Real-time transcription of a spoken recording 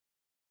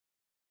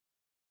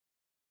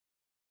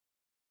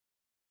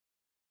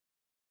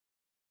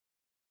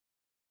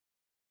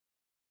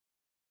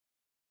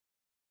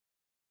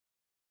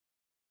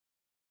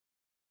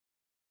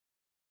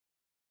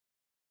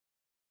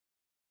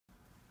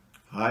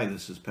Hi,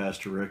 this is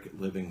Pastor Rick at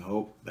Living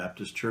Hope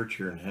Baptist Church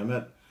here in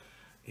Hemet,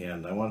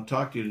 and I want to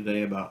talk to you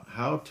today about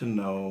how to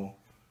know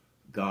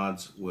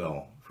God's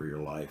will for your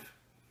life.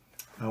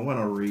 I want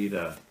to read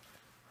a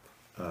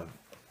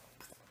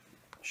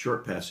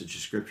short passage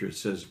of Scripture. It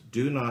says,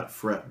 "Do not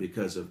fret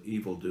because of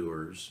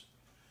evildoers,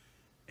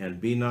 and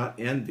be not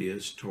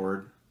envious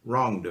toward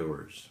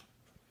wrongdoers,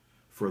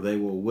 for they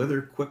will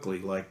wither quickly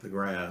like the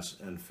grass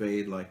and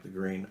fade like the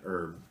green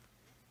herb."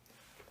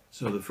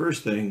 So the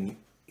first thing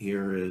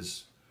here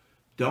is,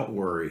 don't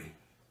worry.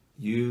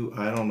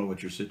 I don't know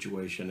what your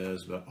situation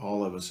is, but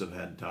all of us have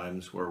had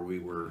times where we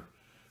were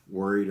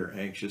worried or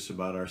anxious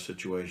about our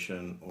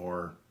situation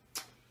or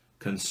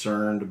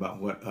concerned about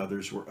what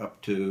others were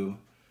up to.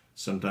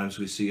 Sometimes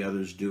we see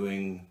others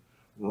doing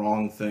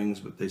wrong things,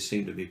 but they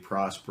seem to be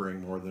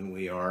prospering more than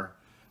we are.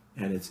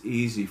 And it's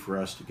easy for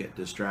us to get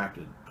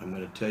distracted. I'm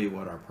going to tell you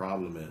what our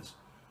problem is.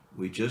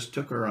 We just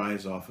took our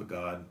eyes off of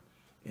God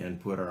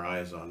and put our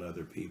eyes on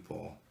other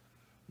people.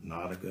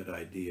 Not a good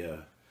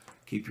idea.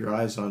 Keep your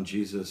eyes on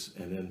Jesus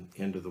and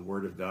into the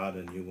Word of God,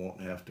 and you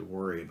won't have to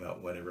worry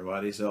about what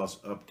everybody's else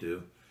up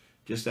to.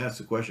 Just ask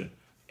the question,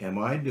 am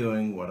I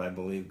doing what I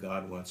believe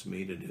God wants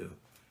me to do?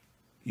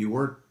 You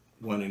were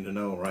wanting to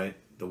know, right,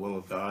 the will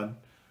of God?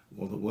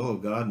 Well, the will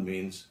of God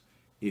means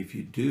if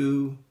you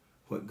do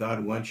what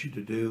God wants you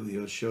to do,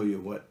 He'll show you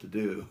what to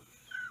do.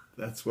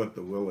 That's what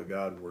the will of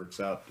God works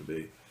out to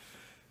be.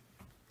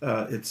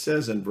 It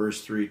says in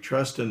verse 3,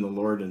 "Trust in the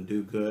Lord and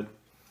do good.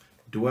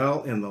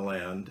 Dwell in the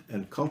land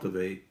and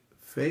cultivate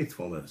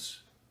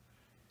faithfulness."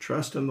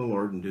 Trust in the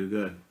Lord and do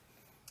good.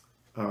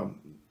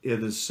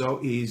 It is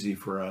so easy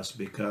for us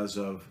because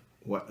of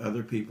what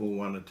other people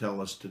want to tell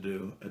us to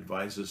do,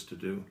 advise us to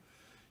do,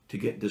 to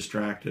get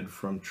distracted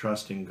from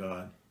trusting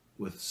God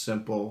with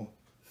simple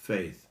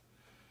faith.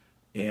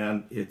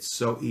 And it's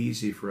so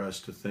easy for us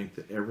to think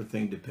that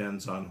everything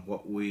depends on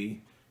what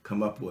we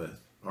come up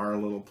with, our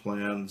little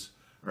plans,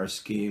 our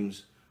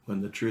schemes,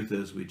 when the truth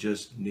is we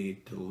just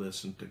need to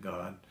listen to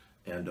God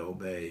and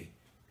obey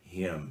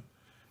Him.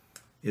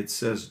 It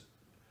says,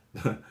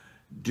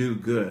 do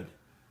good.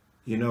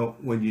 You know,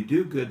 when you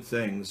do good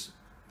things,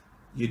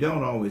 you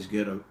don't always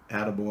get a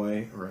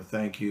attaboy or a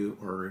thank you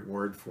or a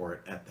reward for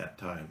it at that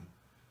time.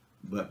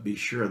 But be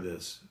sure of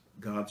this,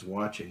 God's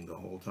watching the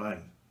whole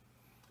time.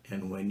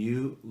 And when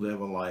you live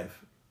a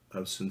life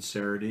of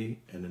sincerity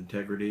and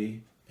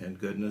integrity and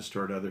goodness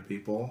toward other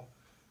people,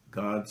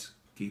 God's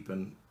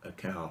keeping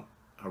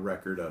a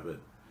record of it.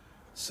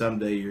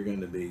 Someday you're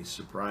going to be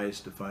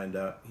surprised to find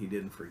out He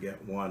didn't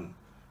forget one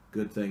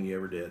good thing you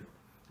ever did,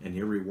 and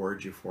He'll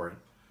reward you for it.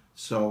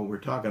 So we're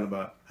talking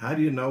about, how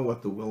do you know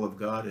what the will of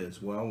God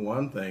is? Well,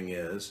 one thing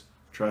is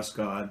trust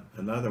God.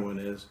 Another one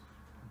is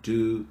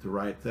do the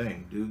right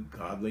thing, do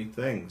godly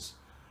things.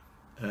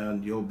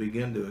 And you'll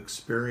begin to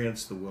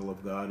experience the will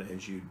of God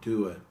as you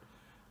do it.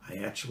 I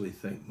actually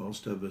think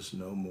most of us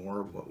know more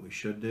of what we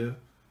should do,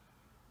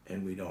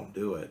 and we don't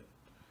do it.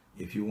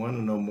 If you want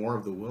to know more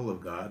of the will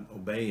of God,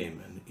 obey Him,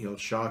 and He'll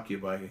shock you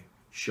by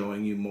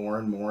showing you more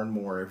and more and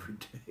more every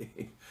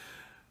day.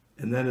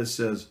 And then it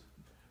says,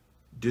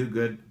 do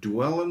good,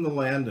 dwell in the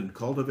land and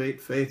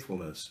cultivate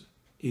faithfulness.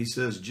 He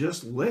says,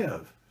 just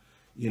live.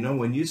 You know,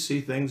 when you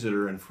see things that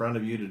are in front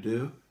of you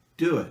to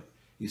do it.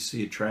 You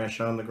see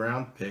trash on the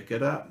ground, pick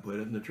it up, put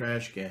it in the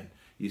trash can.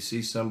 You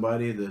see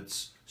somebody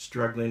that's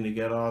struggling to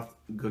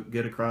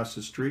get across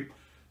the street,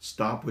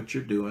 stop what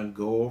you're doing,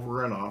 go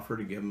over and offer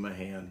to give them a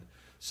hand.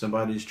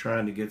 Somebody's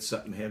trying to get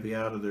something heavy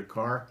out of their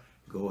car,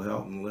 go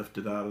help them lift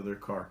it out of their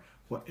car.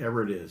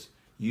 Whatever it is,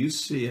 you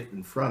see it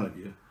in front of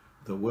you.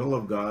 The will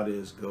of God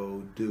is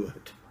go do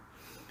it.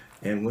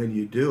 And when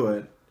you do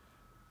it,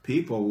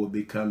 people will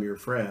become your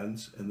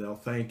friends and they'll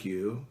thank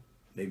you.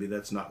 Maybe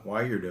that's not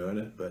why you're doing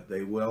it, but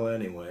they will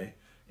anyway.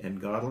 And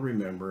God will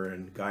remember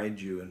and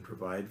guide you and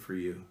provide for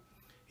you.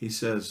 He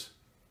says,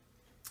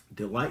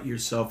 delight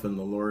yourself in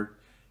the Lord.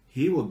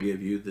 He will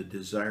give you the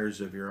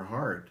desires of your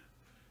heart.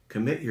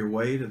 Commit your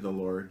way to the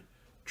Lord.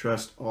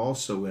 Trust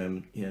also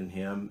in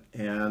Him,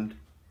 and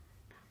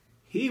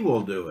He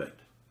will do it.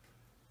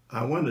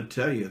 I want to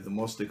tell you, the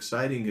most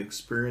exciting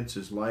experience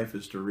in life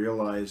is to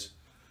realize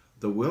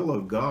the will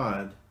of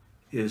God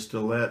is to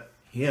let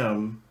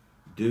Him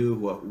do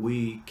what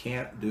we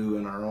can't do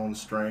in our own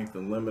strength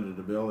and limited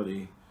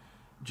ability.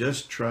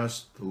 Just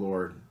trust the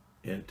Lord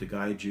and to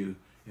guide you.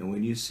 And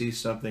when you see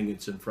something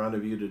that's in front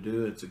of you to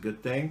do, it's a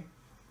good thing,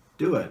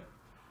 do it.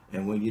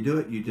 And when you do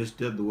it, you just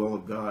did the will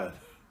of God.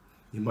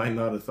 You might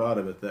not have thought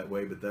of it that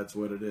way, but that's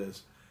what it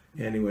is.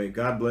 Anyway,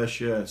 God bless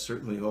you. I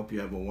certainly hope you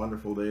have a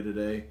wonderful day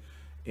today.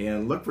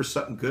 And look for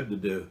something good to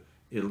do.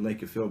 It'll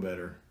make you feel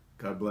better.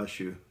 God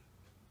bless you.